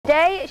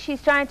today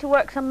she's trying to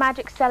work some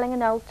magic selling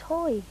an old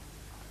toy.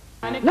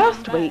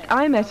 Last week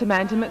I met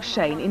Amanda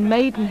McShane in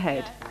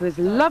Maidenhead, who has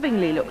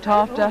lovingly looked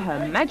after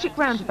her Magic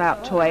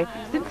Roundabout toy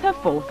since her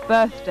 4th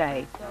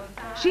birthday.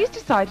 She's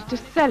decided to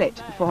sell it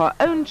before her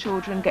own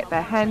children get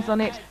their hands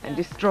on it and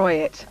destroy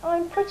it.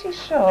 I'm pretty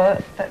sure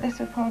that this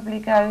would probably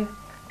go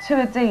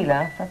to a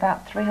dealer for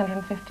about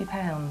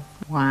 £350.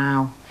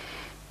 Wow.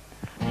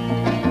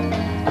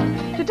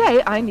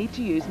 Today I need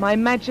to use my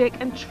magic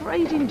and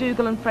trade in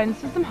Dougal and friends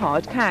for some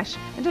hard cash,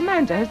 and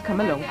Amanda has come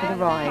along for the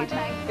ride.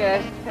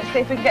 Good. Let's see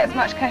if we can get as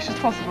much cash as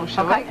possible,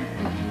 shall we?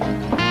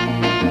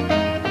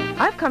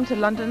 I've come to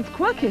London's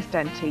quirkiest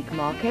antique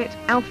market,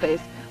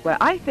 Alfie's, where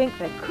I think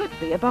there could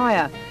be a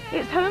buyer.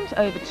 It's home to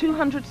over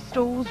 200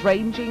 stalls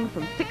ranging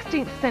from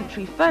 16th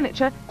century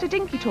furniture to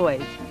dinky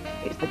toys.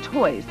 It's the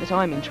toys that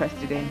I'm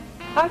interested in.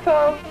 Hi,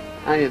 Paul.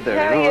 How you doing?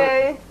 How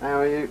are you? How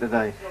are you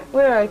today?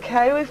 We're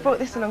okay. We've brought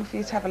this along for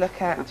you to have a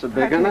look at. That's a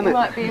big one, isn't it? You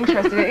might be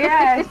interested in it.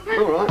 Yes.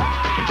 All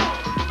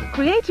right.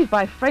 Created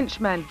by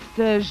Frenchman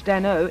Serge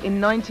Dano in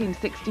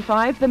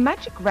 1965, the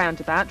Magic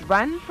Roundabout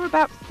ran for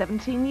about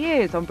 17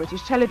 years on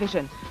British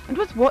television and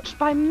was watched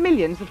by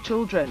millions of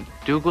children.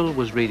 Dougal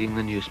was reading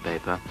the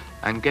newspaper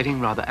and getting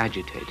rather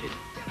agitated.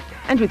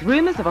 And with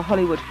rumours of a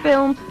Hollywood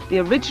film, the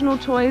original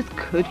toys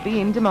could be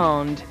in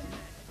demand.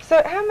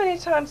 So how many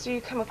times do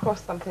you come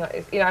across something like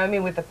this? You know, I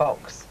mean with the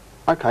box.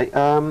 Okay,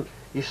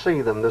 you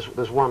see them,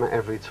 there's one at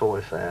every toy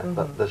fair,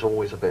 but there's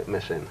always a bit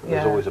missing.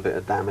 There's always a bit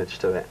of damage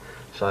to it.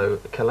 So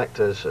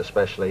collectors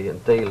especially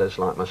and dealers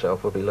like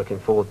myself will be looking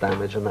for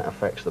damage, and that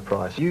affects the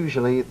price.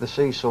 Usually the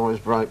seesaw is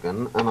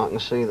broken, and I can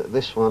see that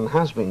this one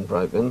has been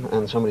broken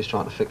and somebody's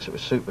trying to fix it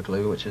with super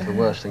glue, which is the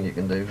worst thing you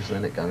can do because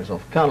then it goes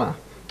off colour.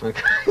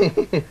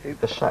 Okay,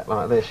 a set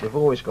like this, you've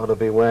always got to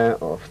beware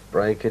of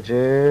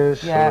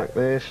breakages like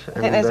this. I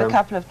think there's a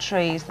couple of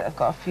trees that have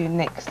got a few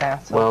nicks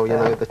out of well, you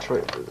know,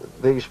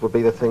 these would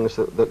be the things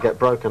that get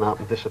broken up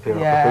and disappear off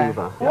the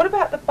hoover. What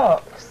about the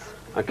box?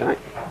 Okay.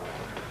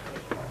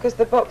 Because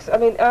the box, I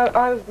mean,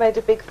 I've made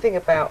a big thing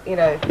about, you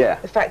know,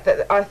 the fact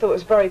that I thought it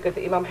was very good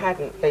that your mum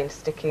hadn't been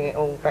sticking it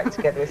all back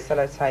together with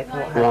sellotape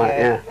and what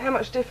have you. How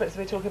much difference are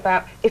we talking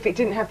about if it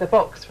didn't have the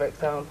box, for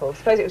example?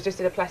 Suppose it was just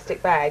in a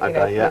plastic bag, you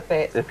know, for a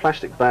bit. The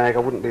plastic bag, I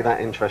wouldn't be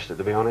that interested,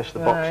 to be honest. The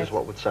box is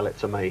what would sell it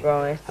to me.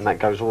 Right. And that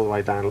goes all the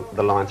way down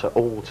the line to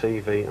all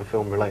TV and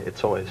film-related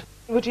toys.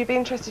 Would you be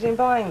interested in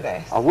buying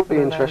this? I would be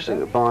interested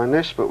in buying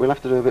this, but we'll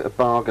have to do a bit of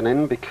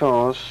bargaining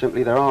because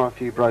simply there are a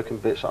few broken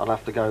bits that I'll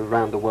have to go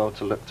around the world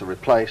to look to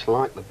replace,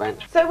 like the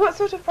bench. So what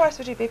sort of price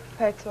would you be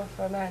prepared to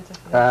offer Amanda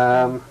for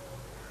this?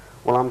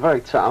 Well, I'm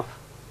very tough.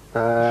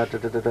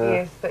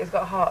 Yes, but he's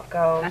got a heart of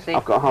gold.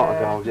 I've got a heart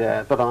of gold,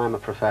 yeah, but I am a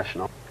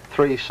professional.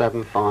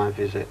 375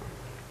 is it?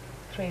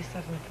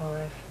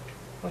 375.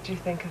 What do you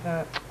think of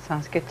that?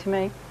 Sounds good to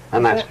me.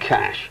 And that's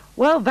cash.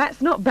 Well,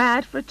 that's not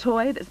bad for a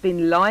toy that's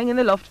been lying in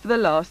the loft for the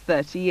last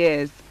 30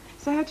 years.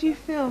 So how do you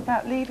feel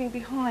about leaving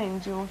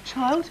behind your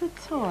childhood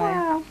toy?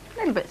 Well, a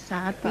little bit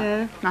sad,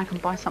 but I can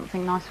buy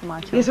something nice for my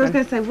children. Yes, I was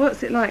going to say,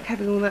 what's it like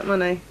having all that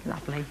money?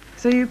 Lovely.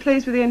 So you're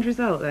pleased with the end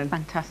result then?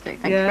 Fantastic.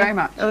 Thank you very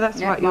much. Oh,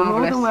 that's right. You're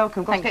more than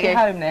welcome. Got to get you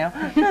home now.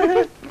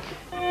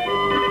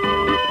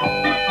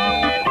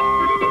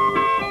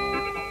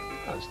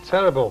 That's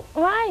terrible.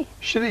 Why?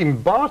 She didn't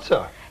even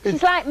barter.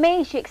 She's like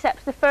me, she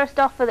accepts the first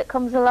offer that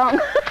comes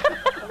along.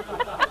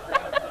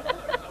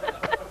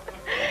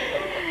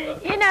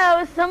 You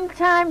know,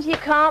 sometimes you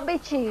can't be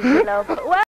choosy, love, but well...